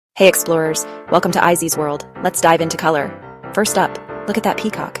Hey explorers, welcome to Izzy's world. Let's dive into color. First up, look at that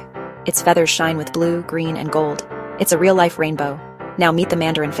peacock. Its feathers shine with blue, green, and gold. It's a real-life rainbow. Now meet the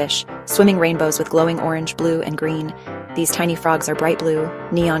mandarin fish, swimming rainbows with glowing orange, blue, and green. These tiny frogs are bright blue,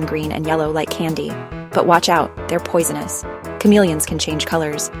 neon green, and yellow like candy. But watch out, they're poisonous. Chameleons can change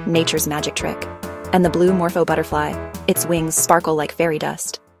colors, nature's magic trick. And the blue Morpho butterfly, its wings sparkle like fairy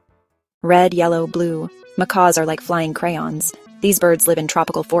dust. Red, yellow, blue. Macaws are like flying crayons. These birds live in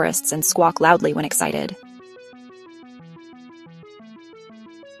tropical forests and squawk loudly when excited.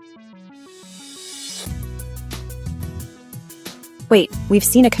 Wait, we've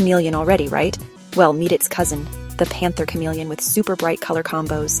seen a chameleon already, right? Well, meet its cousin, the panther chameleon with super bright color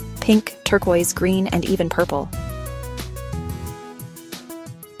combos: pink, turquoise, green, and even purple.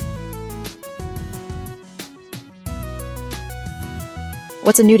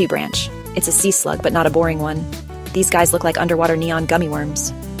 What's a nudibranch? It's a sea slug, but not a boring one. These guys look like underwater neon gummy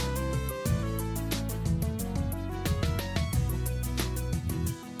worms.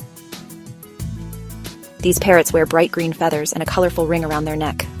 These parrots wear bright green feathers and a colorful ring around their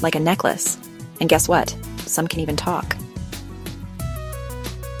neck, like a necklace. And guess what? Some can even talk.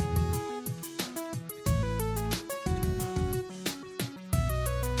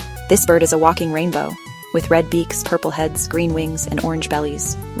 This bird is a walking rainbow, with red beaks, purple heads, green wings, and orange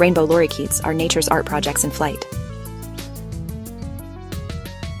bellies. Rainbow lorikeets are nature's art projects in flight.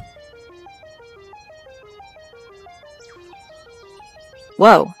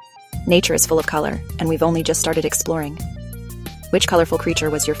 Whoa! Nature is full of color, and we've only just started exploring. Which colorful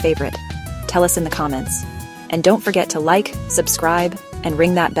creature was your favorite? Tell us in the comments. And don't forget to like, subscribe, and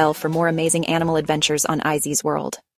ring that bell for more amazing animal adventures on Izzy's World.